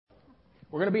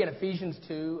We're going to be in Ephesians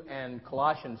 2 and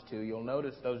Colossians 2. You'll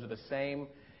notice those are the same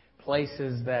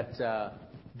places that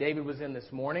David was in this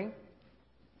morning.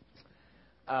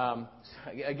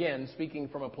 Again, speaking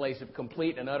from a place of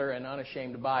complete and utter and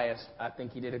unashamed bias, I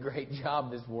think he did a great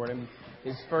job this morning.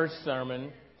 His first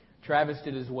sermon, Travis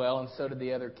did as well, and so did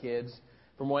the other kids.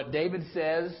 From what David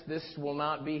says, this will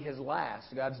not be his last.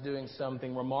 God's doing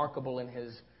something remarkable in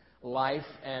his life,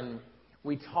 and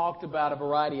we talked about a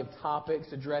variety of topics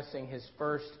addressing his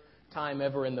first time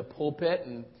ever in the pulpit,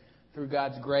 and through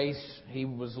God's grace, he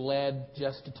was led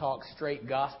just to talk straight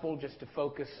gospel, just to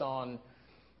focus on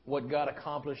what God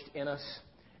accomplished in us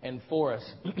and for us.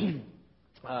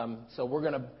 So we're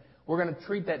gonna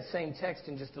treat that same text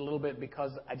in just a little bit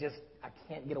because I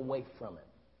can't get away from it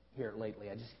here lately.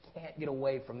 I just can't get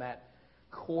away from that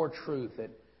core truth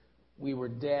that we were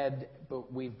dead,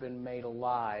 but we've been made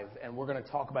alive. And we're going to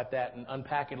talk about that and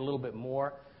unpack it a little bit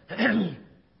more.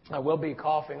 I will be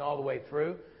coughing all the way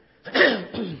through.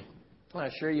 I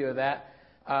assure you of that.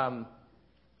 Some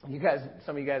of you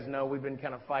guys know we've been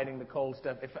kind of fighting the cold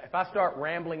stuff. If I start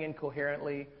rambling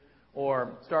incoherently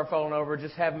or start falling over,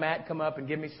 just have Matt come up and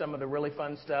give me some of the really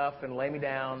fun stuff and lay me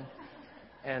down,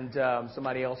 and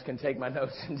somebody else can take my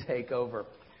notes and take over.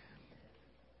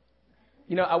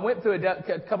 You know, I went through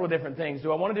a couple of different things.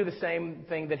 Do I want to do the same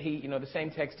thing that the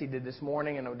same text he did this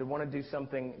morning, and I do want to do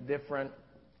something different?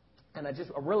 And I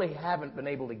really haven't been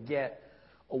able to get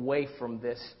away from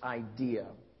this idea.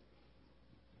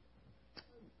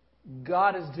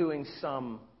 God is doing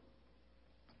some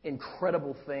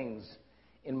incredible things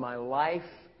in my life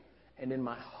and in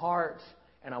my heart,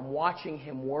 and I'm watching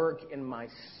Him work in my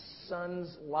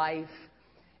son's life,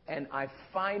 and I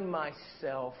find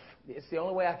myself, it's the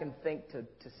only way I can think to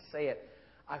say it,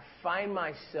 I find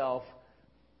myself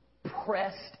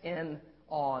pressed in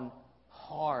on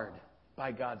hard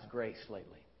by God's grace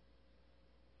lately.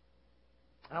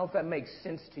 I don't know if that makes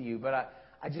sense to you, but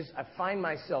I find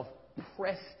myself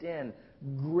pressed in,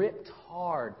 gripped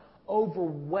hard,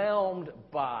 overwhelmed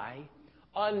by,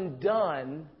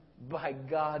 undone by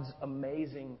God's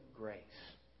amazing grace.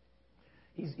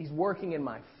 He's working in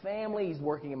my family. He's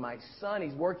working in my son.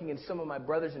 He's working in some of my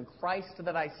brothers in Christ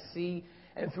that I see.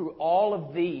 And through all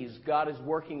of these, God is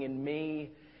working in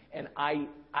me. And I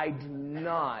do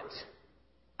not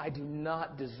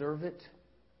deserve it.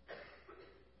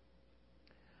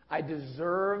 I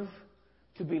deserve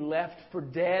to be left for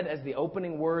dead, as the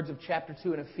opening words of chapter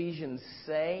 2 in Ephesians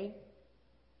say.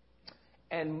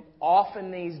 And often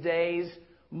these days,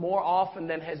 more often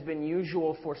than has been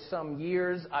usual for some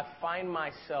years, I find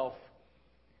myself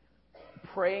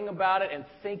praying about it and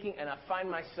thinking, and I find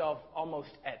myself almost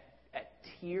at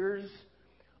tears,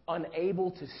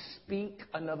 unable to speak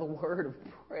another word of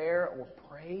prayer or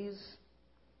praise,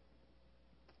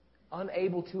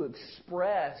 unable to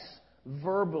express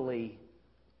verbally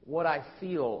what I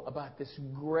feel about this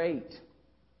great,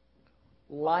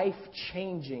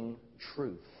 life-changing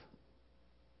truth.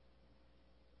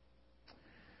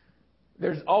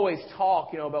 There's always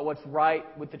talk, about what's right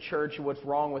with the church and what's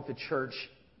wrong with the church.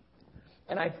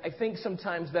 And I think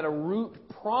sometimes that a root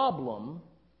problem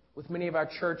with many of our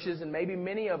churches and maybe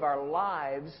many of our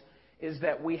lives is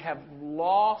that we have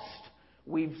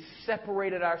we've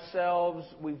separated ourselves,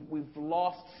 we've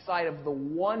lost sight of the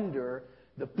wonder,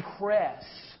 the press,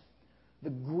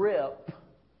 the grip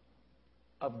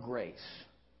of grace.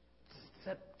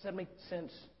 Does that make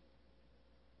sense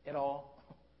at all?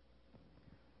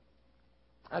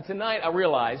 Tonight I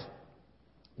realize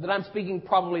that I'm speaking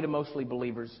probably to mostly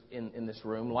believers in this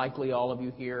room. Likely all of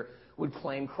you here would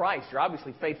claim Christ. You're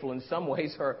obviously faithful in some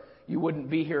ways, or you wouldn't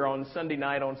be here on Sunday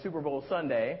night on Super Bowl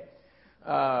Sunday.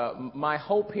 My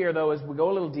hope here, though, as we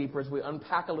go a little deeper, as we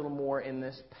unpack a little more in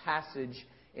this passage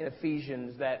in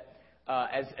Ephesians, that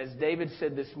as David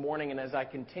said this morning, and as I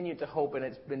continue to hope, and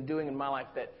it's been doing in my life,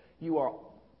 that you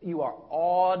are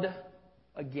awed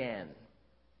again,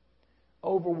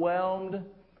 overwhelmed,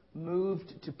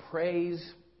 moved to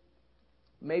praise.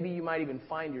 Maybe you might even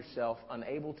find yourself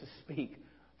unable to speak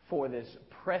for this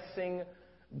pressing,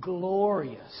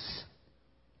 glorious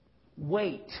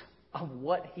weight of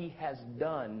what He has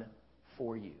done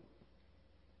for you.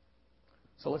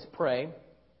 So let's pray,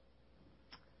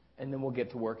 and then we'll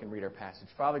get to work and read our passage.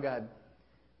 Father God,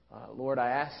 Lord, I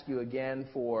ask you again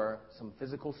for some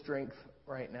physical strength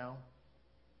right now.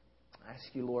 I ask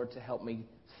you, Lord, to help me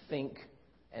think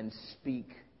and speak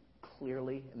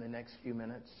clearly in the next few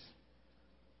minutes.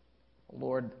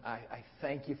 Lord, I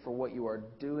thank you for what you are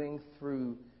doing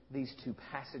through these two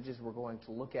passages we're going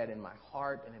to look at in my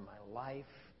heart and in my life,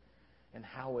 and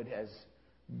how it has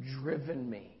driven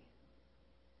me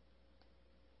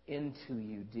into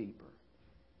you deeper.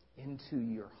 into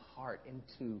your heart,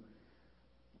 into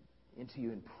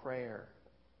you in prayer.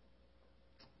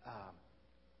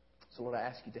 So Lord, I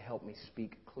ask you to help me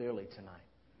speak clearly tonight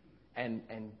and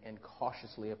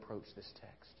cautiously approach this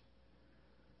text.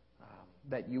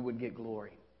 That you would get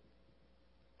glory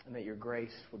and that your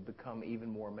grace would become even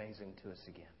more amazing to us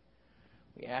again.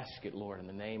 We ask it, Lord, in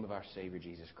the name of our Savior,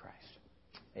 Jesus Christ.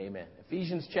 Amen.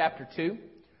 Ephesians chapter 2.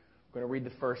 We're going to read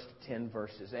the first 10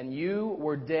 verses. And you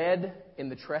were dead in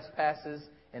the trespasses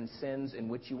and sins in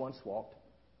which you once walked,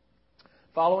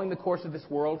 following the course of this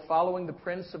world, following the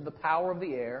prince of the power of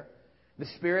the air, the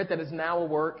spirit that is now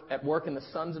at work in the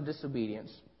sons of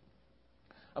disobedience,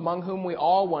 among whom we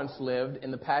all once lived in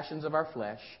the passions of our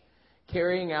flesh,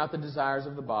 carrying out the desires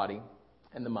of the body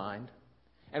and the mind,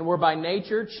 and were by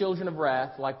nature children of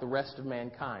wrath like the rest of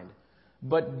mankind.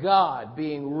 But God,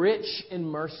 being rich in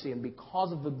mercy, and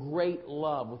because of the great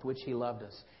love with which He loved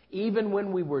us, even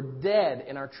when we were dead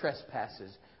in our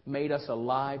trespasses, made us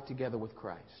alive together with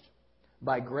Christ.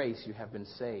 By grace you have been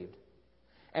saved,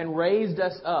 and raised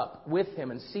us up with Him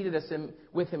and seated us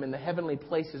with Him in the heavenly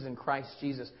places in Christ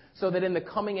Jesus, so that in the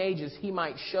coming ages He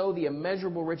might show the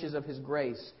immeasurable riches of His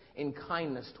grace in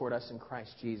kindness toward us in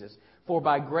Christ Jesus. For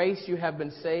by grace you have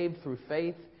been saved through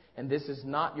faith, and this is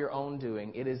not your own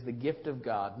doing. It is the gift of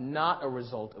God, not a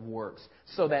result of works,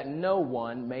 so that no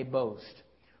one may boast.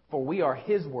 For we are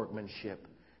His workmanship,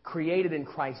 created in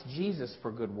Christ Jesus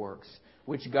for good works,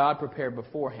 which God prepared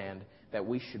beforehand that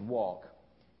we should walk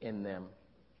in them.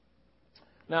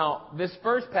 Now, this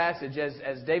first passage,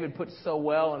 as David put so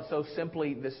well and so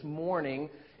simply this morning,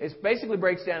 it basically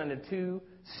breaks down into two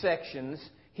sections.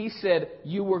 He said,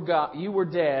 you were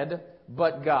dead,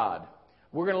 but God.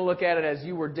 We're going to look at it as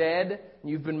you were dead,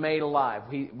 and you've been made alive.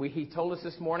 He told us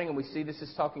this morning, and we see this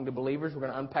is talking to believers. We're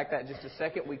going to unpack that in just a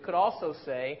second. We could also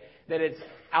say that it's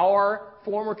our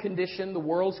former condition, the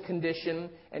world's condition,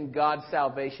 and God's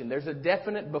salvation. There's a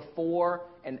definite before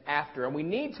and after. And we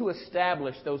need to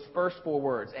establish those first four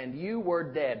words, and you were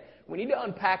dead. We need to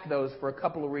unpack those for a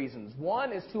couple of reasons.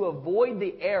 One is to avoid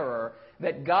the error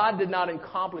that God did not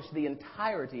accomplish the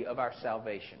entirety of our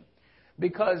salvation.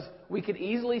 Because we could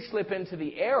easily slip into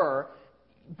the error.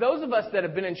 Those of us that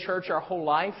have been in church our whole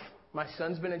life, my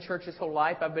son's been in church his whole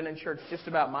life, I've been in church just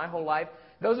about my whole life.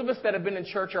 Those of us that have been in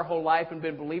church our whole life and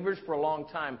been believers for a long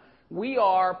time, we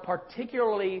are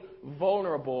particularly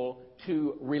vulnerable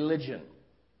to religion.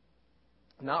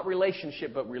 Not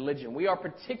relationship, but religion. We are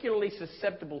particularly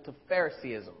susceptible to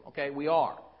Phariseeism. Okay, we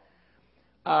are.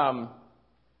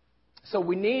 So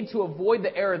we need to avoid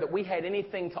the error that we had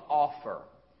anything to offer.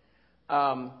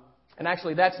 And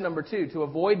actually, that's number two, to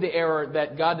avoid the error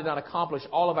that God did not accomplish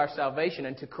all of our salvation,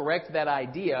 and to correct that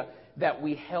idea that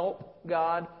we help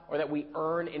God or that we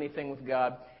earn anything with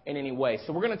God in any way.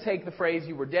 So we're going to take the phrase,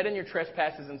 you were dead in your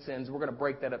trespasses and sins. We're going to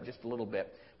break that up just a little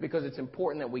bit because it's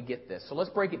important that we get this. So let's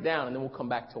break it down, and then we'll come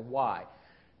back to why.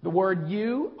 The word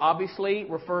you obviously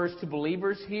refers to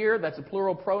believers here. That's a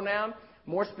plural pronoun.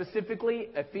 More specifically,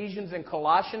 Ephesians and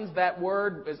Colossians, that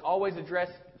word is always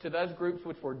addressed to those groups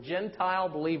which were Gentile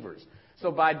believers.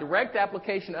 So by direct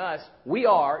application to us, we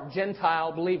are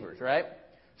Gentile believers, right?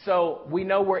 So we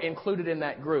know we're included in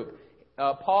that group.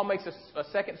 Paul makes a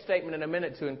second statement in a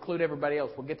minute to include everybody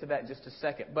else. We'll get to that in just a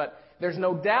second. But there's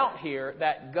no doubt here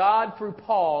that God, through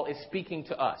Paul, is speaking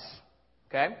to us.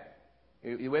 Okay?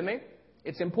 You with me?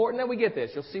 It's important that we get this.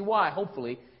 You'll see why,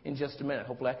 hopefully, in just a minute.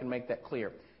 Hopefully I can make that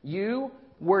clear. You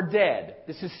were dead.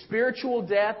 This is spiritual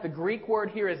death. The Greek word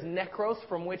here is nekros,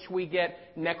 from which we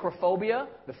get necrophobia,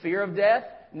 the fear of death,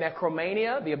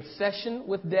 necromania, the obsession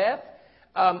with death.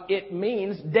 It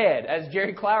means dead. As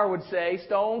Jerry Clower would say,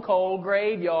 stone cold,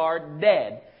 graveyard,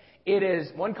 dead. It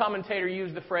is, one commentator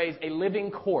used the phrase, a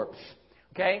living corpse.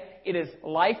 Okay? It is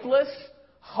lifeless,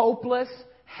 hopeless,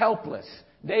 helpless.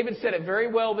 David said it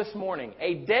very well this morning.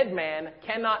 A dead man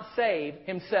cannot save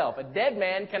himself. A dead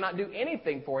man cannot do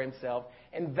anything for himself.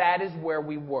 And that is where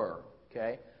we were.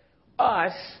 Okay?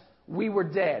 Us, we were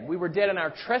dead. We were dead in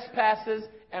our trespasses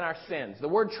and our sins. The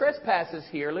word trespasses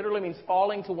here literally means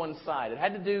falling to one side. It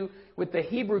had to do with the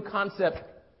Hebrew concept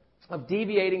of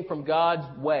deviating from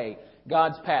God's way,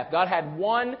 God's path. God had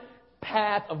one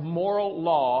path of moral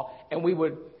law, and we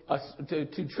would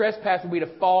to trespass would be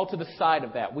to fall to the side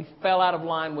of that. We fell out of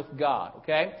line with God.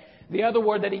 Okay? The other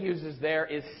word that he uses there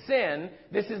is sin.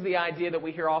 This is the idea that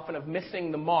we hear often of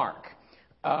missing the mark,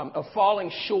 of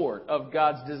falling short of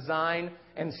God's design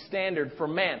and standard for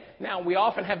man. Now, we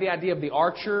often have the idea of the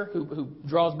archer who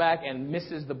draws back and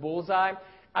misses the bullseye.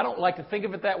 I don't like to think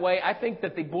of it that way. I think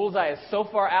that the bullseye is so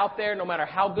far out there, no matter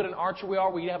how good an archer we are,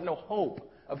 we have no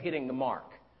hope of hitting the mark.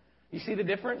 You see the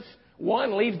difference?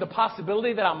 One leaves the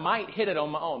possibility that I might hit it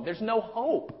on my own. There's no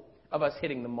hope of us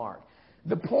hitting the mark.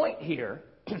 The point here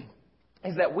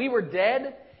is that we were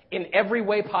dead in every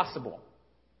way possible.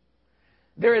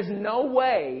 There is no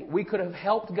way we could have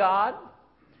helped God.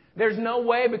 There's no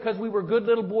way, because we were good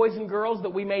little boys and girls,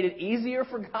 that we made it easier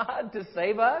for God to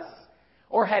save us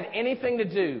or had anything to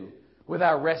do with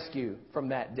our rescue from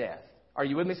that death. Are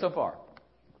you with me so far?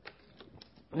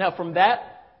 Now, from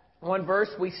that one verse,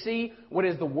 we see what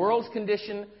is the world's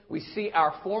condition. We see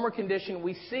our former condition.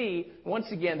 We see, once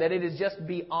again, that it is just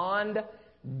beyond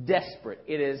desperate.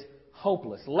 It is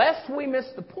hopeless. Lest we miss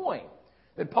the point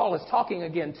that Paul is talking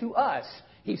again to us,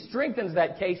 he strengthens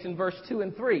that case in verse 2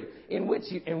 and 3, in which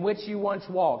you once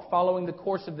walked, following the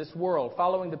course of this world,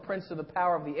 following the prince of the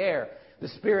power of the air, the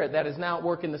spirit that is now at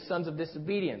work in the sons of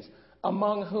disobedience,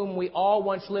 among whom we all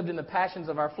once lived in the passions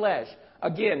of our flesh.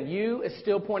 Again, you is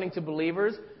still pointing to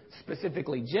believers,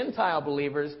 specifically Gentile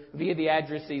believers, via the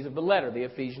addressees of the letter, the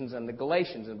Ephesians and the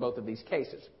Galatians in both of these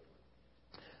cases.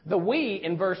 The we,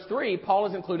 in verse 3, Paul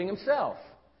is including himself,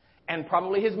 and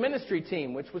probably his ministry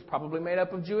team, which was probably made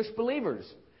up of Jewish believers,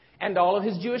 and all of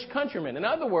his Jewish countrymen. In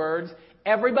other words,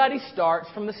 everybody starts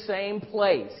from the same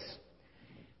place.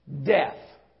 Death.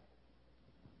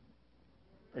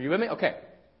 Are you with me? Okay.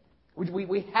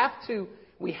 We have to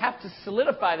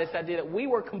solidify this idea that we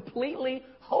were completely,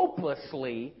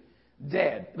 hopelessly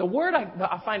dead. The word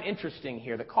I find interesting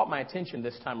here that caught my attention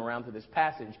this time around through this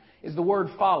passage is the word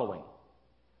following,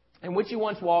 in which you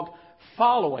once walked,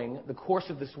 following the course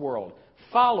of this world,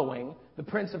 following the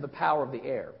prince of the power of the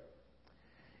air.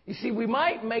 You see, we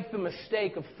might make the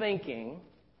mistake of thinking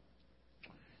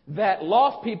that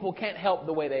lost people can't help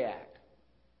the way they act.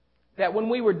 That when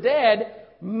we were dead,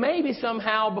 maybe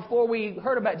somehow before we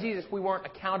heard about Jesus, we weren't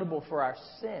accountable for our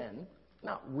sin.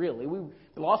 Not really.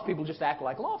 The lost people just act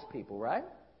like lost people, right?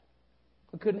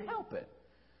 We couldn't help it.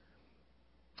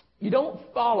 You don't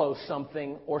follow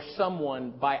something or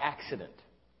someone by accident.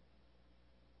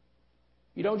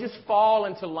 You don't just fall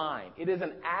into line. It is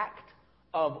an act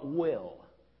of will.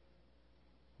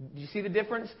 Do you see the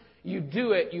difference? You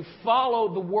do it. You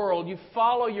follow the world. You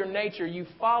follow your nature. You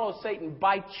follow Satan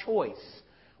by choice.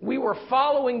 We were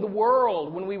following the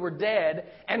world when we were dead,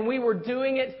 and we were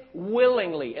doing it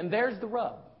willingly. And there's the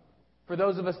rub for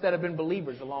those of us that have been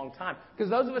believers a long time. Because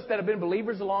those of us that have been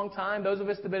believers a long time, those of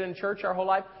us that have been in church our whole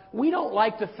life, we don't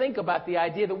like to think about the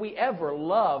idea that we ever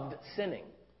loved sinning.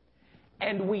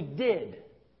 And we did.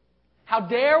 How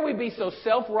dare we be so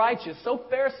self-righteous, so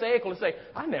pharisaical to say,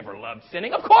 I never loved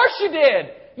sinning. Of course you did.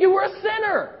 You were a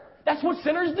sinner. That's what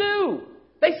sinners do.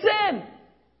 They sin.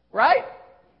 Right?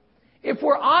 If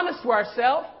we're honest to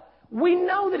ourselves, we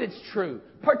know that it's true.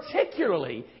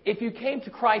 Particularly if you came to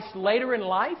Christ later in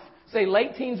life, say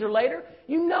late teens or later,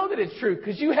 you know that it's true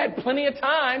because you had plenty of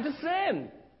time to sin.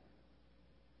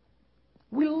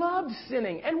 We loved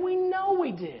sinning, and we know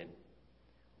we did.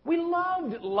 We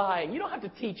loved lying. You don't have to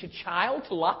teach a child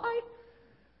to lie.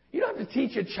 You don't have to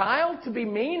teach a child to be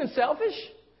mean and selfish.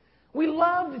 We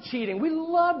loved cheating. We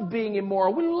loved being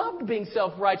immoral. We loved being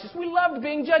self-righteous. We loved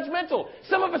being judgmental.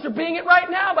 Some of us are being it right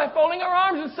now by folding our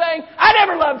arms and saying, I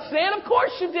never loved sin. Of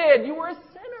course you did. You were a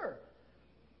sinner.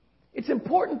 It's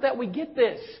important that we get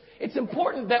this. It's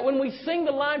important that when we sing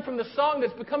the line from the song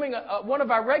that's becoming one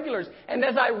of our regulars, and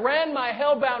as I ran my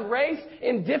hell-bound race,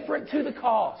 indifferent to the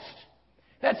cost.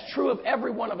 That's true of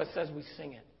every one of us as we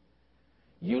sing it.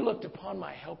 You looked upon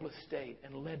my helpless state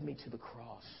and led me to the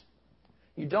cross.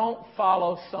 You don't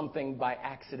follow something by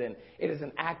accident. It is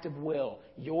an act of will.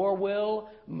 Your will,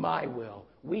 my will.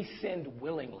 We sinned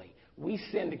willingly. We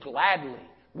sinned gladly.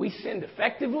 We sinned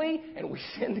effectively, and we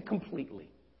sinned completely.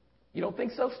 You don't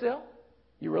think so still?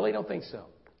 You really don't think so?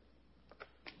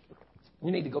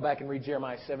 You need to go back and read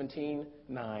Jeremiah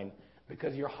 17:9,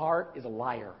 because your heart is a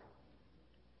liar.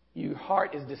 Your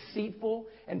heart is deceitful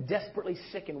and desperately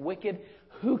sick and wicked.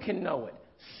 Who can know it?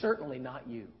 Certainly not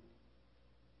you.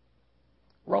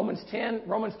 Romans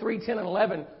 3:10 and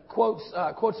 11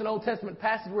 quotes an Old Testament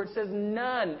passage where it says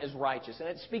none is righteous. And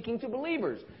it's speaking to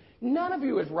believers. None of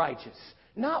you is righteous.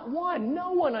 Not one.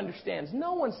 No one understands.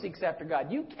 No one seeks after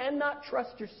God. You cannot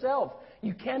trust yourself.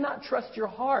 You cannot trust your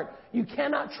heart. You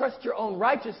cannot trust your own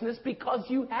righteousness because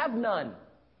you have none.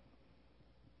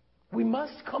 We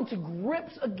must come to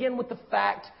grips again with the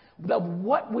fact of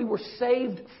what we were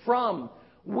saved from.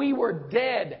 We were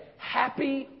dead,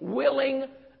 happy, willing,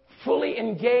 fully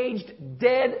engaged,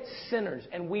 dead sinners,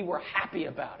 and we were happy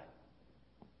about it.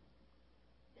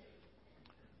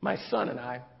 My son and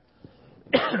I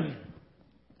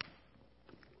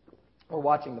were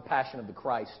watching The Passion of the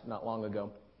Christ not long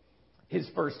ago. His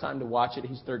first time to watch it,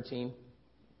 he's 13,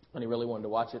 and he really wanted to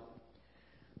watch it.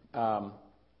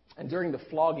 And during the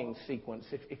flogging sequence,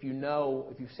 if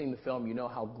you've seen the film, you know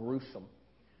how gruesome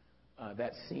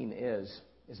that scene is.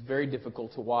 It's very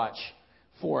difficult to watch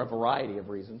for a variety of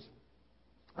reasons.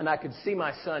 And I could see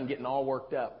my son getting all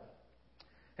worked up.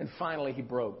 And finally he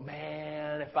broke.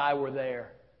 Man, if I were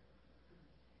there.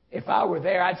 If I were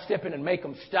there, I'd step in and make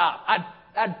him stop.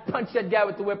 I'd punch that guy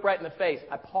with the whip right in the face.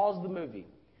 I paused the movie,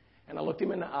 and I looked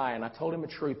him in the eye, and I told him a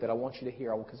truth that I want you to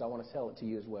hear because I want to tell it to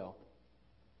you as well.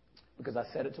 Because I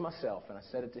said it to myself, and I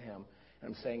said it to him,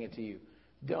 and I'm saying it to you.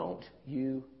 Don't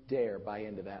you dare buy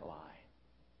into that lie.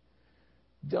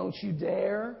 Don't you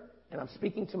dare, and I'm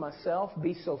speaking to myself,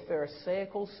 be so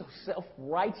pharisaical, so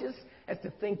self-righteous as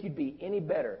to think you'd be any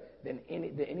better than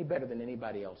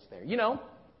anybody else there. You know,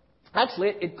 actually,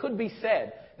 it could be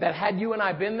said that had you and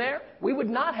I been there, we would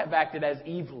not have acted as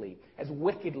evilly, as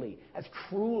wickedly, as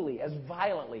cruelly, as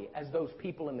violently as those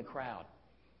people in the crowd.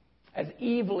 As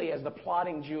evilly as the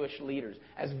plotting Jewish leaders,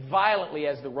 as violently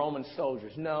as the Roman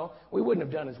soldiers. No, we wouldn't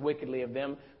have done as wickedly of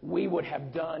them. We would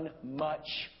have done much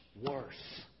worse.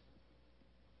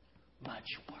 Much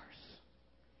worse.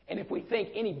 And if we think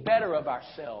any better of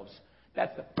ourselves,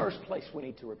 that's the first place we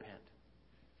need to repent.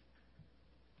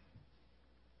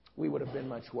 We would have been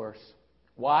much worse.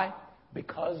 Why?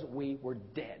 Because we were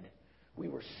dead. We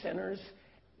were sinners.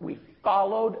 We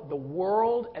followed the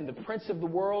world and the prince of the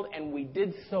world, and we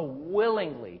did so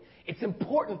willingly. It's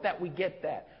important that we get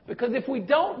that. Because if we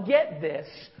don't get this,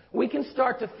 we can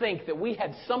start to think that we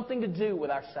had something to do with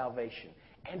our salvation.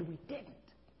 And we didn't.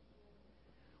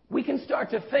 We can start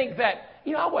to think that,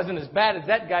 I wasn't as bad as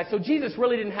that guy, so Jesus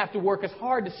really didn't have to work as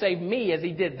hard to save me as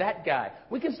he did that guy.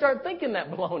 We can start thinking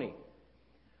that baloney.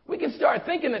 We can start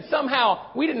thinking that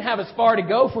somehow we didn't have as far to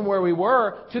go from where we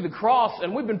were to the cross,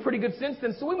 and we've been pretty good since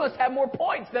then, so we must have more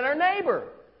points than our neighbor.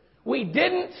 We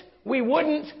didn't, we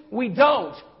wouldn't, we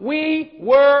don't. We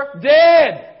were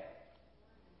dead.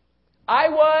 I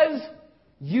was,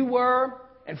 you were,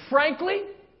 and frankly,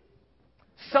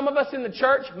 some of us in the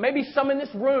church, maybe some in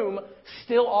this room,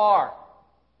 still are.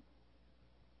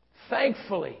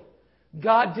 Thankfully,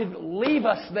 God didn't leave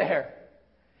us there,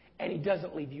 and He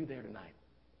doesn't leave you there tonight.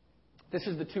 This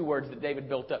is the two words that David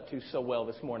built up to so well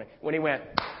this morning when he went.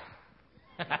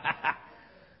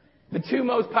 The two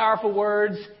most powerful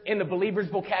words in the believer's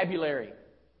vocabulary.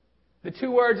 The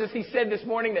two words, as he said this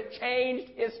morning, that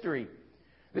changed history.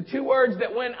 The two words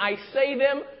that when I say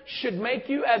them should make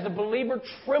you as a believer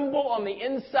tremble on the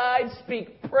inside,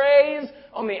 speak praise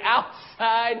on the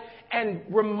outside, and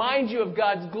remind you of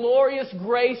God's glorious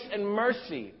grace and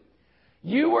mercy.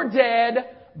 You were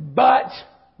dead, but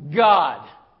God.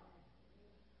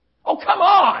 Oh, come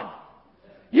on!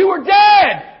 You were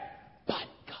dead! But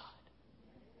God.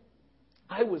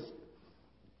 I was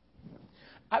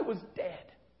dead,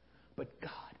 but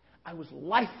God. I was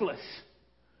lifeless,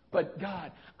 but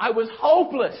God. I was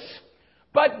hopeless,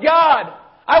 but God.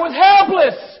 I was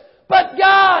helpless, but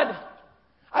God.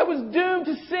 I was doomed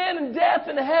to sin and death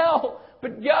and hell,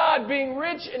 but God, being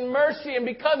rich in mercy and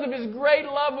because of His great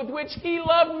love with which He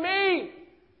loved me,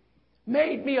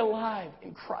 made me alive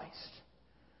in Christ.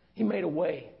 He made a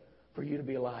way for you to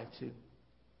be alive too.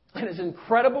 And as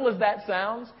incredible as that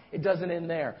sounds, it doesn't end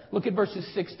there. Look at verses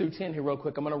 6 through 10 here real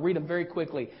quick. I'm going to read them very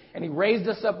quickly. And He raised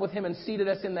us up with Him and seated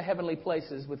us in the heavenly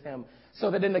places with Him,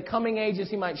 so that in the coming ages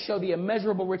He might show the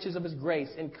immeasurable riches of His grace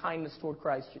and kindness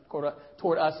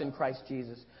toward us in Christ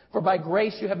Jesus. For by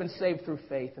grace you have been saved through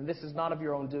faith, and this is not of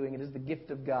your own doing. It is the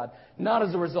gift of God, not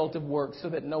as a result of works, so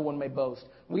that no one may boast.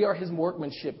 We are His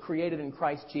workmanship, created in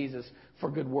Christ Jesus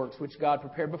for good works, which God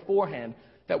prepared beforehand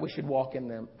that we should walk in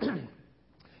them.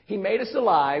 He made us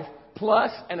alive,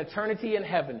 plus an eternity in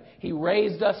heaven. He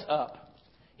raised us up.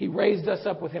 He raised us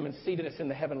up with Him and seated us in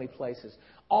the heavenly places.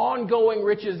 Ongoing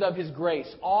riches of His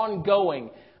grace.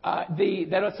 Ongoing.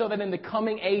 So that in the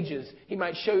coming ages, He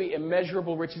might show you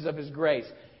immeasurable riches of His grace.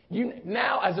 You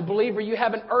now, as a believer, you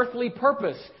have an earthly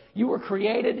purpose. You were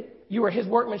created. You were His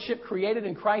workmanship, created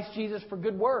in Christ Jesus for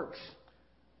good works.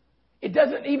 It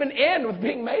doesn't even end with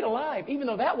being made alive, even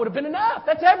though that would have been enough.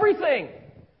 That's everything.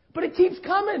 But it keeps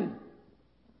coming.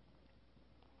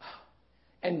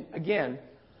 And again,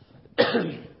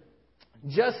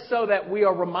 just so that we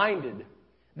are reminded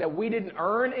that we didn't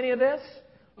earn any of this,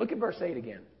 look at verse 8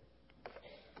 again.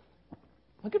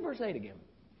 Look at verse 8 again.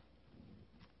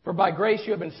 For by grace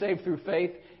you have been saved through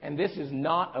faith, and this is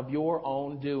not of your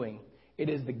own doing. It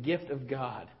is the gift of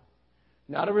God.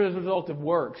 Not as a result of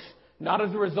works, not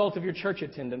as a result of your church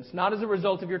attendance, not as a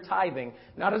result of your tithing,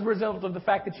 not as a result of the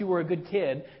fact that you were a good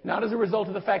kid, not as a result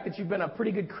of the fact that you've been a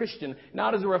pretty good Christian,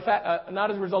 not as a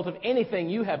result of anything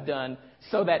you have done,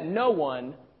 so that no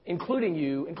one including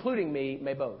you, including me,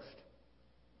 may boast.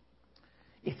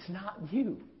 It's not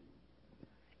you.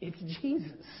 It's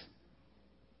Jesus.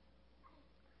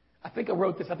 I think I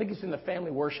wrote this. I think it's in the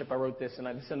family worship I wrote this, and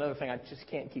it's another thing I just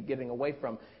can't keep getting away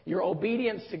from. Your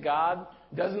obedience to God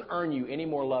doesn't earn you any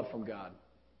more love from God.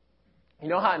 You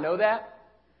know how I know that?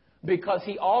 Because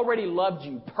He already loved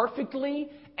you perfectly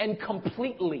and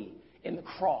completely in the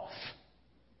cross.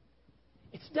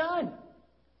 It's done.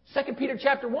 2 Peter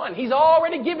chapter 1. He's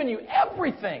already given you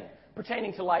everything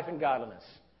pertaining to life and godliness.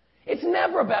 It's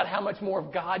never about how much more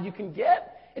of God you can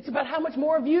get. It's about how much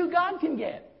more of you God can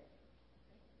get.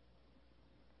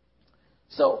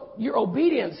 So your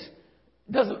obedience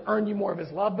doesn't earn you more of His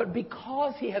love, but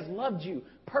because He has loved you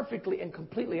perfectly and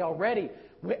completely already,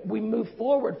 we move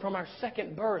forward from our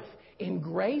second birth in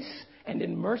grace and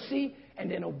in mercy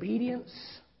and in obedience.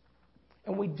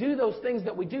 And we do those things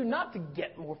that we do not to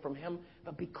get more from Him,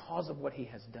 but because of what He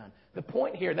has done. The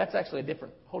point here, that's actually a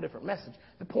whole different message.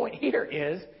 The point here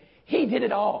is He did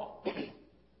it all.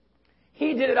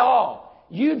 He did it all.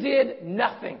 You did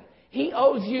nothing. He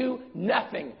owes you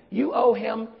nothing. You owe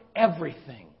Him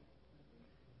everything.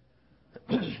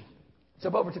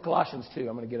 So over to Colossians 2.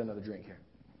 I'm going to get another drink here.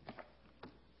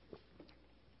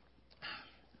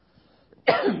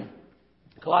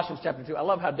 Colossians chapter 2. I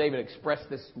love how David expressed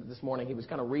this morning. He was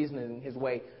kind of reasoning his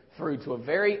way through to a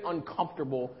very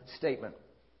uncomfortable statement.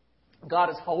 God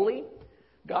is holy.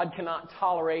 God cannot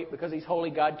tolerate, because He's holy,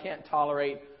 God can't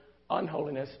tolerate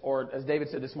unholiness, or as David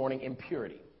said this morning,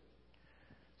 impurity.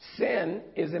 Sin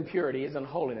is impurity, is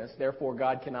unholiness. Therefore,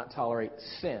 God cannot tolerate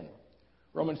sin.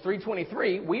 Romans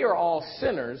 3:23, we are all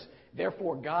sinners.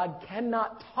 Therefore, God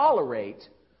cannot tolerate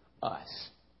us.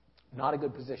 Not a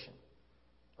good position.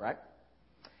 Right?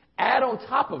 Add on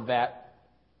top of that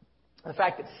the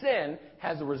fact that sin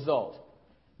has a result.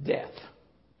 Death.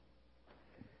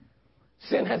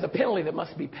 Sin has a penalty that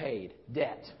must be paid.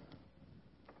 Debt.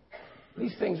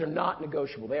 These things are not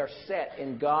negotiable. They are set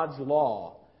in God's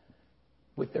law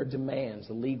with their demands,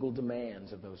 the legal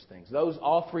demands of those things.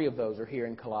 All three of those are here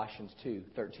in Colossians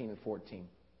 2:13 and 14.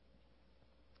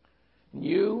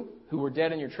 You, who were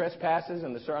dead in your trespasses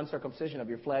and the uncircumcision of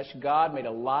your flesh, God made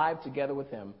alive together with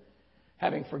Him,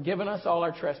 having forgiven us all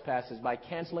our trespasses by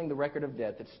canceling the record of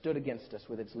debt that stood against us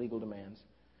with its legal demands.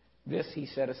 This He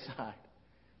set aside,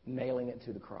 nailing it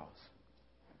to the cross.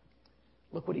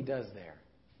 Look what He does there.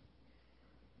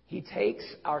 He takes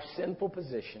our sinful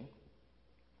position.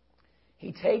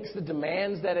 He takes the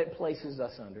demands that it places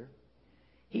us under.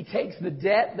 He takes the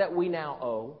debt that we now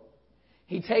owe.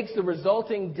 He takes the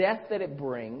resulting death that it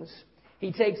brings.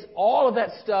 He takes all of that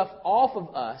stuff off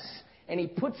of us, and He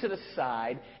puts it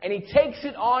aside, and He takes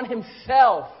it on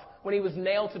Himself when He was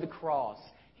nailed to the cross.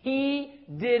 He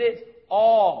did it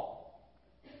all.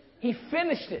 He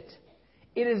finished it.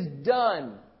 It is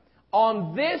done.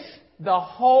 On this, the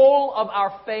whole of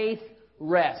our faith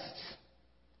rests.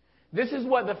 This is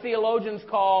what the theologians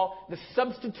call the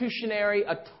substitutionary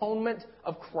atonement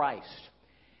of Christ.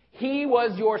 He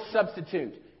was your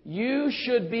substitute. You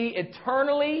should be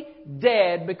eternally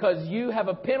dead because you have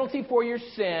a penalty for your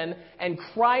sin, and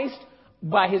Christ,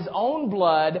 by His own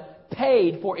blood,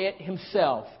 paid for it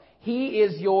Himself. He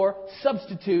is your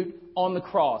substitute on the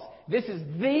cross. This is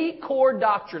the core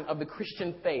doctrine of the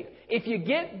Christian faith. If you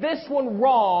get this one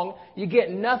wrong, you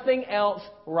get nothing else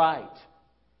right.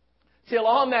 Till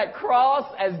on that cross,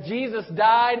 as Jesus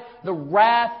died, the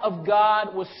wrath of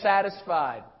God was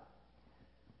satisfied.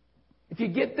 If you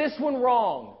get this one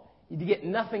wrong, you get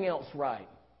nothing else right.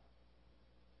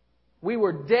 We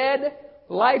were dead,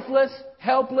 lifeless,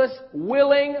 helpless,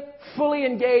 willing, fully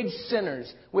engaged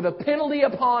sinners with a penalty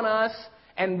upon us,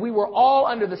 and we were all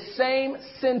under the same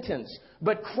sentence.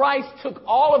 But Christ took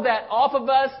all of that off of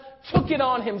us, took it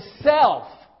on Himself.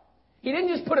 He didn't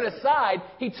just put it aside.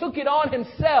 He took it on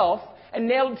Himself and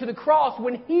nailed it to the cross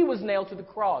when He was nailed to the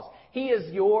cross. He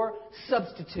is your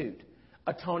substitute,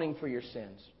 atoning for your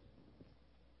sins.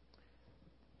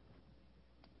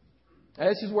 Now,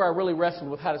 this is where I really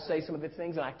wrestled with how to say some of these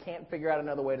things, and I can't figure out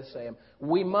another way to say them.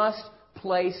 We must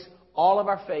place all of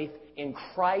our faith in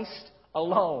Christ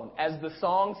alone. As the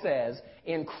song says,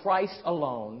 in Christ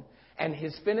alone, and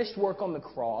His finished work on the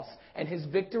cross, and His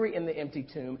victory in the empty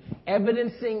tomb,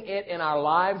 evidencing it in our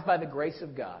lives by the grace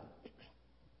of God.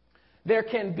 There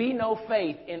can be no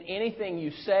faith in anything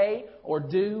you say or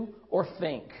do or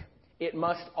think. It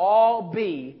must all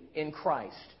be in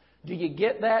Christ. Do you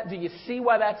get that? Do you see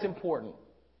why that's important?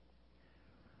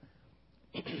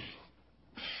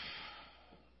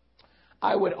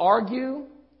 I would argue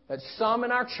that some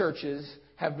in our churches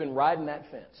have been riding that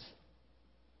fence.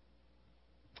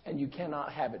 And you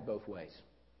cannot have it both ways.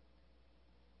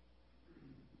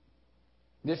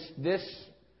 This,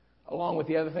 along with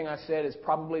the other thing I said, is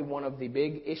probably one of the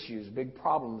big issues, big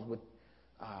problems with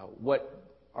what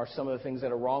are some of the things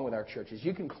that are wrong with our churches.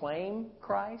 You can claim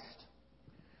Christ,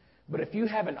 but if you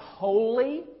haven't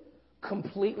wholly,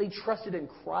 completely trusted in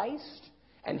Christ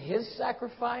and His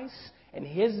sacrifice and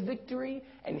His victory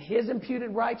and His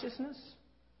imputed righteousness,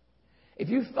 if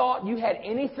you thought you had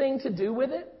anything to do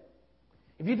with it,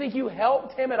 if you think you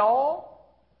helped Him at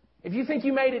all, if you think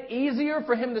you made it easier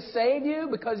for Him to save you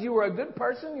because you were a good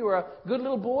person, you were a good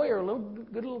little boy or a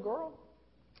good little girl,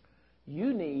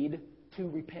 you need to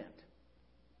repent.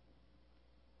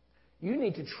 You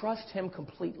need to trust Him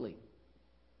completely.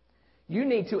 You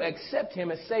need to accept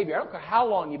Him as Savior. I don't care how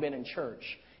long you've been in church.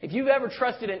 If you've ever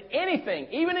trusted in anything,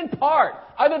 even in part,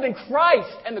 other than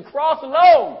Christ and the cross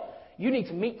alone, you need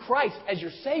to meet Christ as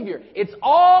your Savior. It's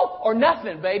all or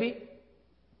nothing, baby.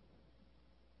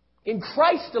 In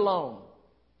Christ alone.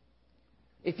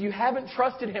 If you haven't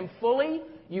trusted Him fully,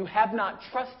 you have not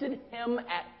trusted Him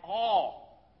at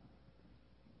all.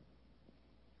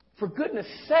 For goodness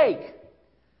sake,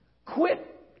 quit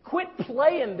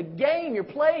playing the game you're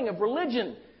playing of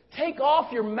religion. Take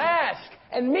off your mask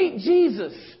and meet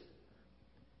Jesus.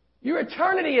 Your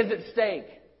eternity is at stake.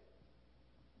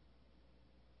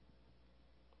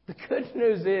 The good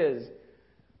news is,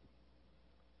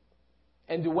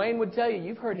 and Dwayne would tell you,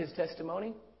 you've heard his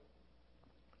testimony.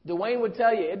 Dwayne would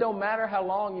tell you, it don't matter how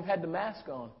long you've had the mask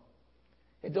on.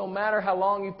 It don't matter how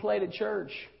long you've played at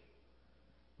church.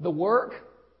 The work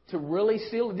to really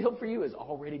seal the deal for you is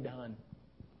already done.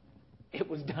 It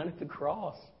was done at the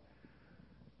cross.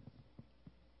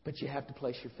 But you have to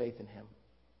place your faith in Him.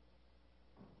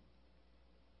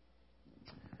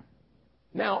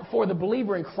 Now, for the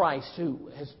believer in Christ who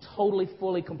has totally,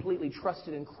 fully, completely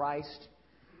trusted in Christ,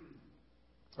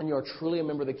 and you're truly a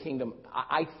member of the kingdom,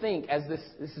 I think, as this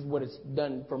is what it's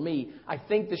done for me, I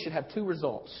think this should have two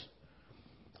results.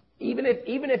 Even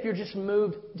if you're just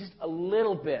moved just a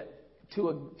little bit to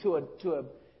a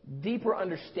deeper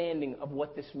understanding of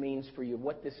what this means for you,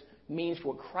 what this means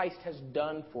for what Christ has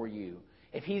done for you.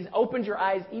 If He's opened your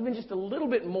eyes even just a little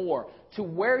bit more to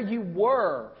where you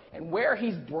were and where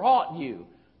He's brought you,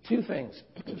 two things.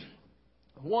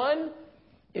 One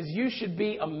is you should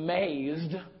be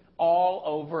amazed all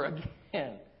over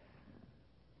again.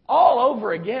 All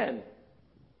over again.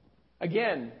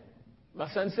 Again,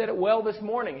 my son said it well this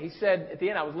morning. He said at the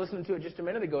end, I was listening to it just a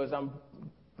minute ago as I'm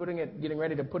getting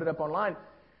ready to put it up online.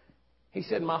 He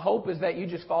said, my hope is that you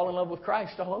just fall in love with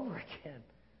Christ all over again.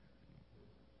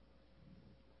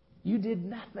 You did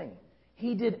nothing.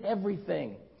 He did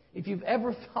everything. If you've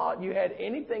ever thought you had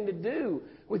anything to do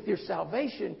with your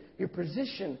salvation, your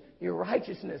position, your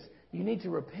righteousness, you need to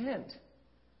repent.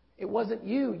 It wasn't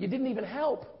you. You didn't even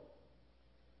help.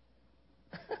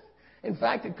 In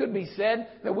fact, it could be said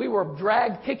that we were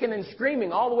dragged kicking and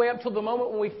screaming all the way up till the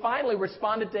moment when we finally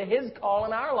responded to His call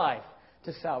in our life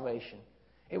to salvation.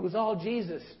 It was all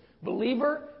Jesus.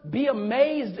 Believer, be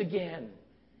amazed again.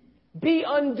 Be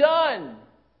undone.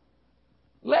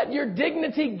 Let your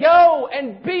dignity go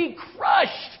and be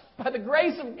crushed by the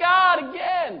grace of God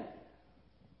again.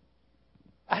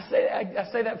 I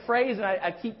say that phrase and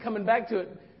I keep coming back to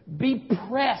it. Be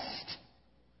pressed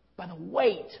by the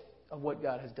weight of what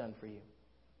God has done for you.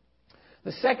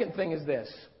 The second thing is this.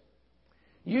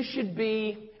 You should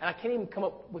be, and I can't even come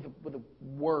up with a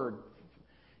word.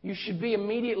 You should be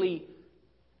immediately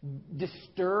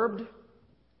disturbed.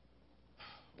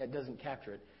 That doesn't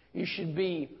capture it. You should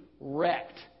be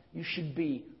wrecked. You should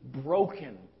be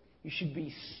broken. You should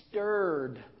be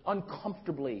stirred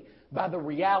uncomfortably by the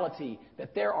reality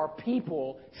that there are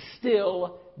people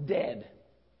still dead.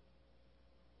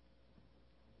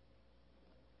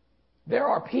 There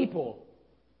are people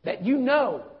that you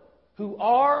know who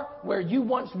are where you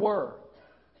once were.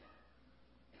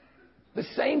 The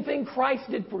same thing Christ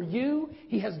did for you,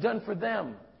 He has done for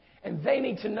them. And they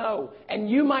need to know. And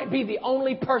you might be the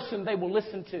only person they will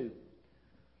listen to.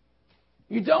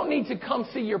 You don't need to come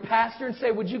see your pastor and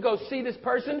say, would you go see this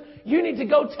person? You need to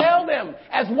go tell them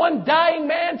as one dying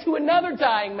man to another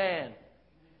dying man.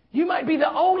 You might be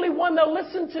the only one they'll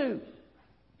listen to.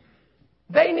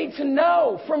 They need to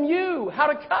know from you how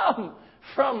to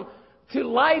come to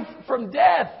life from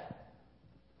death,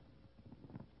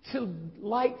 to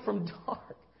light from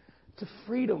dark, to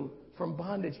freedom from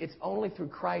bondage. It's only through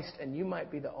Christ, and you might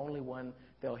be the only one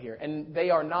they'll hear. And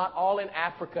they are not all in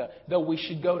Africa, though we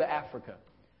should go to Africa.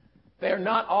 They are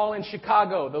not all in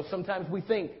Chicago, though sometimes we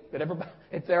think that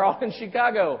they're all in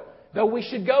Chicago, though we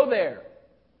should go there.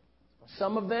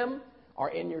 Some of them are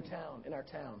in your town, in our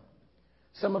town.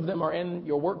 Some of them are in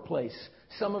your workplace.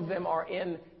 Some of them are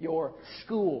in your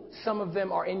school. Some of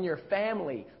them are in your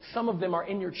family. Some of them are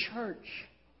in your church.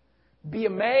 Be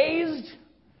amazed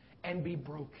and be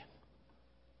broken.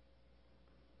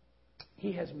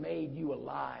 He has made you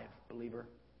alive, believer.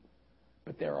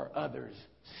 But there are others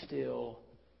still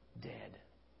dead.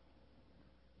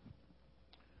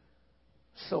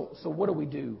 So what do we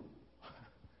do?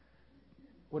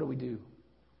 What do we do?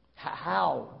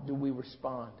 How do we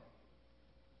respond?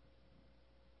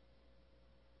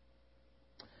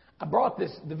 I brought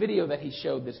the video that he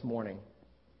showed this morning.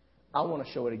 I want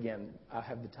to show it again. I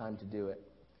have the time to do it.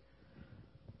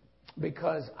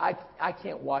 Because I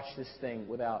can't watch this thing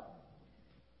without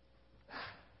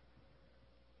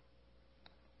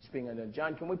just being undone.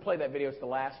 John, can we play that video? It's the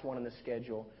last one in the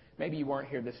schedule. Maybe you weren't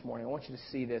here this morning. I want you to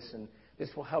see this, and this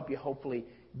will help you hopefully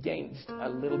gain just a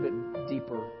little bit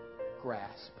deeper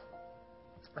grasp.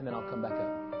 And then I'll come back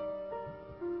up.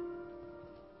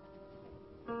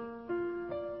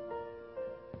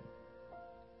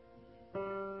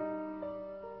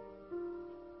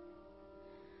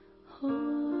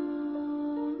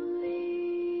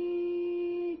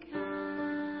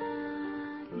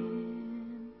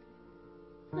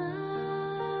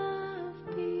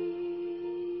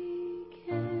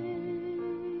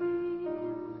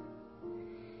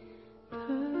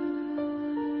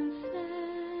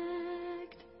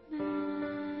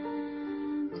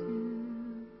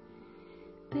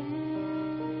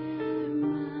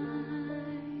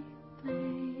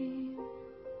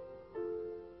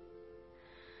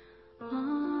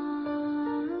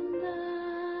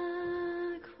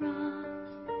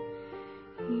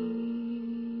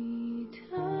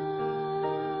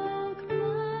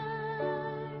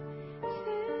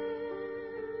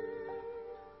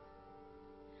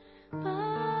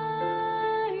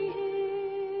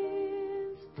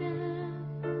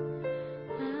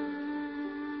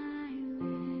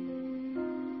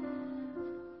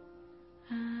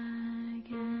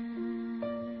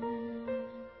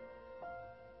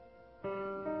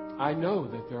 I know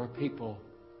that there are people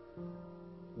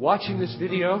watching this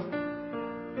video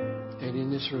and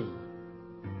in this room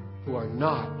who are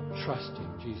not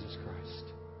trusting Jesus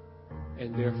Christ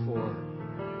and therefore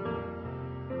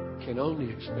can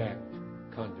only expect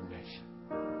condemnation.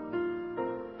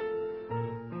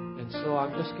 And so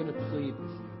I'm just going to plead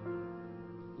with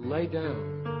you. Lay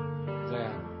down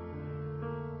that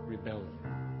rebellion.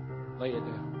 Lay it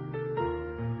down.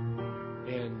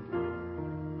 And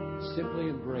simply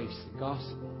embrace the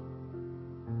gospel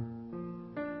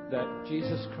that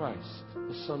Jesus Christ,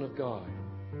 the Son of God,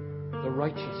 the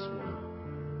righteous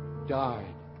one,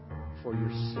 died for your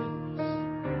sins.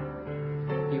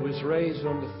 He was raised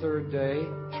on the third day,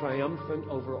 triumphant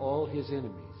over all his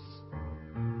enemies.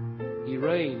 He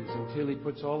reigns until he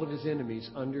puts all of his enemies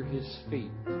under his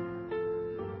feet.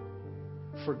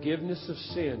 Forgiveness of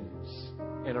sins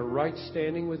and a right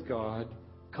standing with God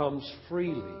comes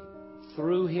freely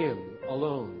through Him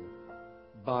alone,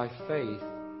 by faith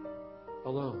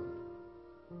alone.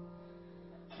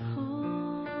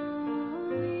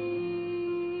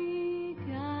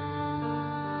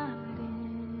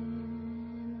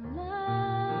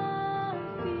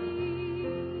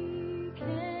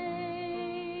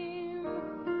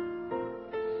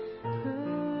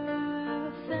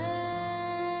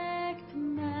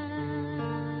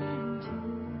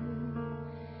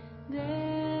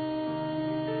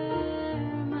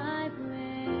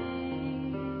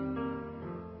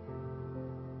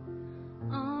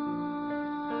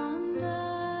 On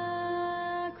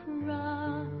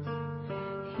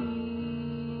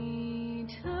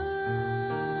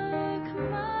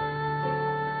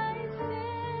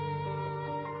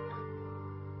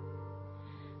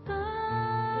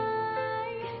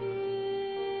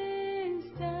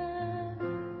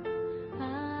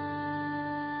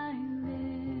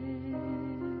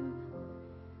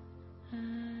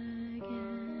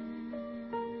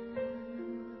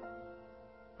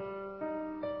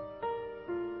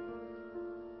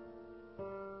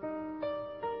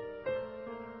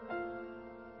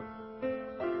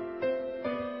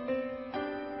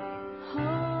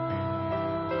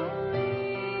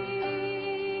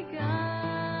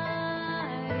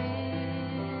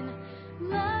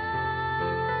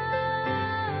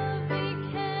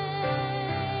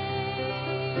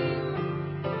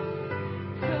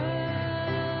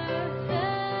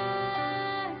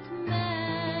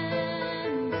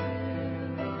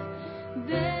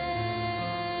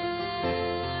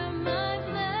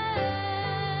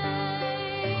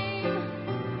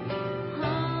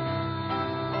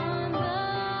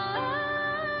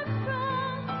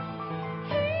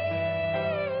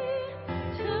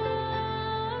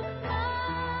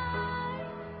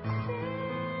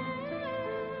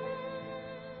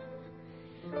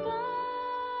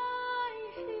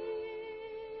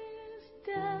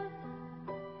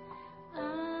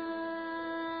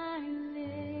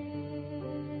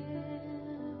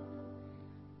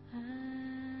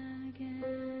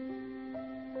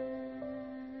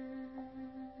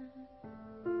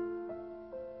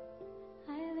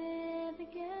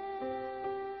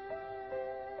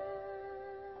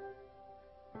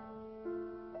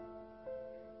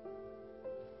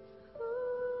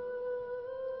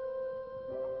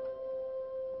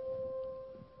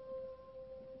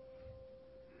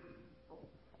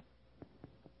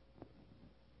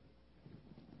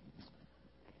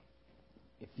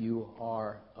you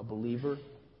are a believer,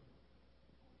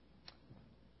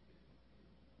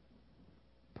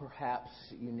 perhaps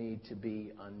you need to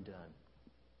be undone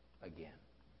again.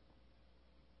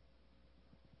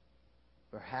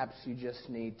 Perhaps you just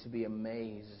need to be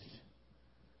amazed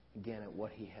again at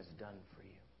what He has done for you.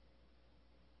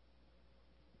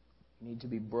 You need to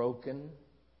be broken,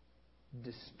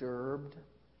 disturbed,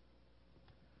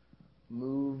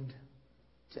 moved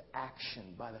to action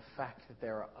by the fact that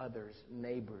there are others,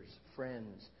 neighbors,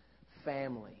 friends,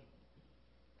 family,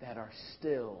 that are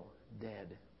still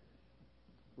dead.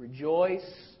 Rejoice,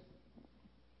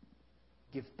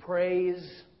 give praise,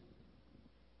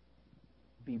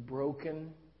 be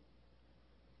broken,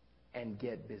 and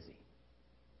get busy.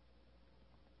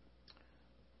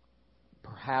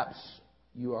 Perhaps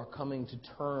you are coming to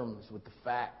terms with the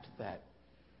fact that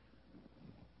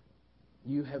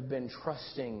you have been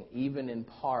trusting, even in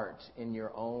part, in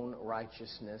your own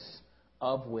righteousness,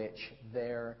 of which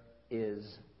there is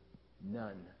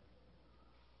none.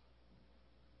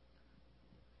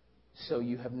 So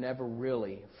you have never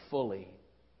really, fully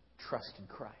trusted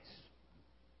Christ.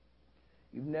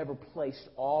 You've never placed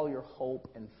all your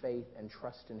hope and faith and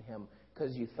trust in Him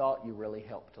because you thought you really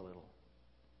helped a little.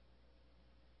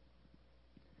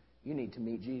 You need to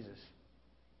meet Jesus.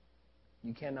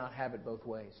 You cannot have it both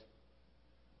ways.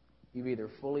 You've either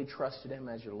fully trusted Him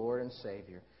as your Lord and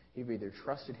Savior, you've either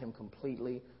trusted Him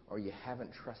completely, or you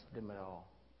haven't trusted Him at all.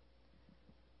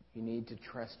 You need to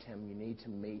trust Him. You need to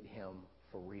meet Him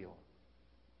for real.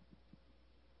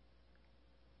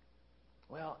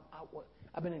 Well,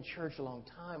 I've been in church a long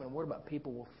time, and what about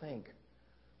people will think?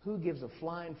 Who gives a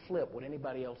flying flip what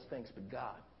anybody else thinks but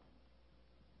God?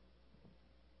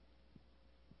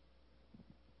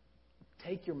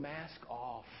 Take your mask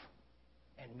off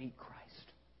and meet Christ.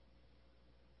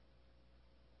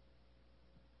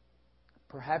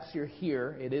 Perhaps you're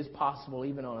here. It is possible,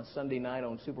 even on a Sunday night,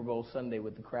 on Super Bowl Sunday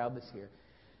with the crowd that's here,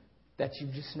 that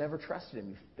you've just never trusted Him.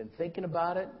 You've been thinking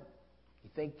about it. You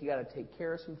think you got to take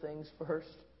care of some things first.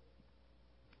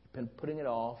 You've been putting it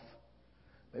off.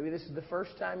 Maybe this is the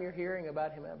first time you're hearing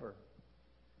about Him ever.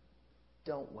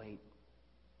 Don't wait.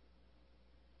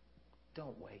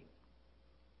 Don't wait.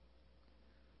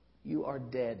 You are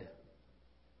dead.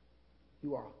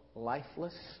 You are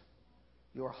lifeless.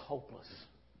 You are hopeless.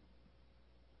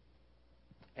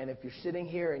 And if you're sitting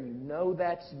here and you know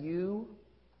that's you,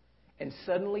 and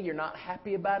suddenly you're not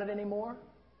happy about it anymore,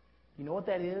 you know what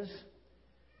that is?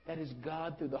 That is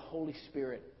God through the Holy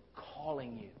Spirit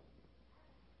calling you.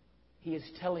 He is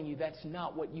telling you that's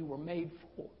not what you were made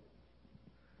for.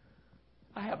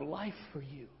 I have life for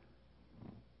you.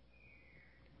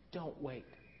 Don't wait.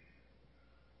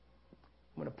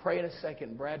 I'm going to pray in a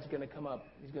second. Brad's going to come up.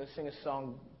 He's going to sing a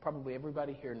song probably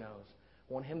everybody here knows.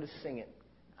 I want him to sing it.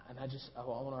 And I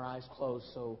want our eyes closed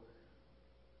so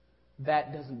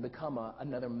that doesn't become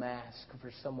another mask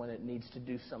for someone that needs to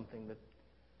do something.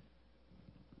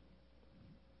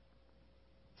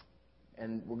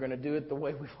 And we're going to do it the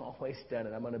way we've always done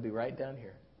it. I'm going to be right down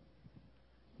here.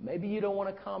 Maybe you don't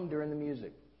want to come during the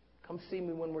music. Come see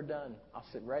me when we're done. I'll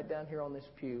sit right down here on this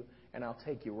pew, and I'll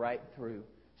take you right through,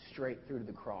 straight through to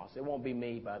the cross. It won't be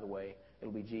me, by the way.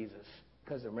 It'll be Jesus.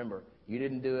 Because remember, you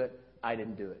didn't do it. I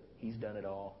didn't do it. He's done it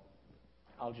all.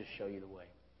 I'll just show you the way.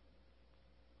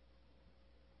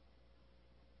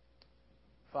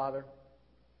 Father,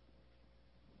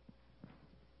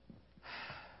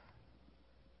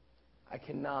 I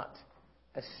cannot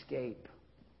escape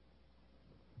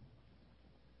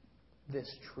this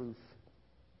truth.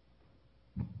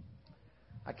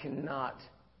 I cannot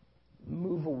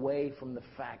move away from the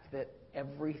fact that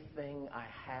everything I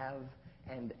have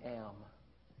and am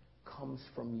comes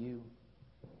from you.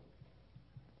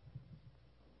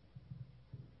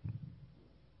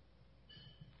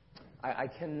 I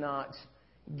cannot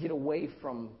get away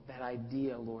from that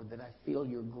idea, Lord, that I feel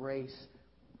your grace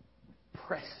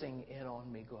pressing in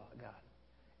on me, God.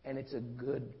 And it's a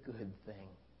good, good thing.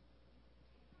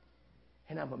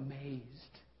 And I'm amazed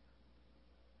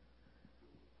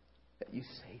that you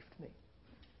saved me.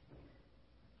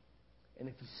 And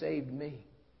if you saved me,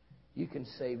 you can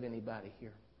save anybody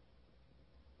here.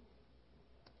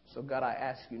 So God, I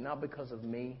ask you, not because of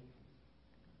me,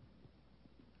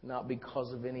 not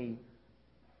because of any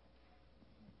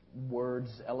words,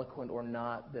 eloquent or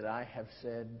not, that I have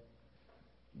said,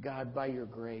 God, by your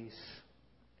grace,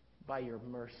 by your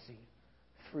mercy,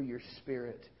 through your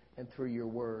Spirit and through your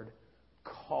word,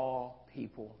 call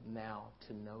people now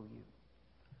to know you.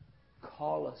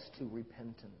 Call us to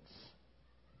repentance.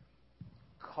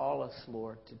 Call us,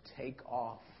 Lord, to take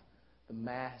off the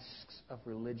masks of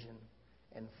religion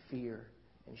and fear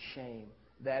and shame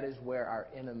that is where our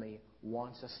enemy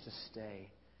wants us to stay.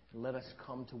 Let us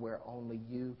come to where only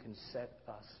You can set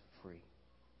us free.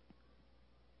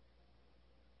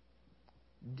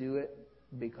 Do it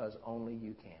because only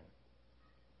You can.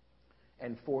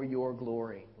 And for Your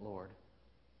glory, Lord.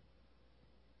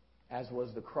 As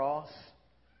was the cross,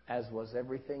 as was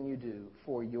everything You do,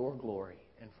 for Your glory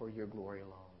and for Your glory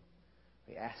alone.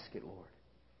 We ask it, Lord,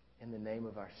 in the name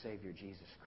of our Savior, Jesus Christ.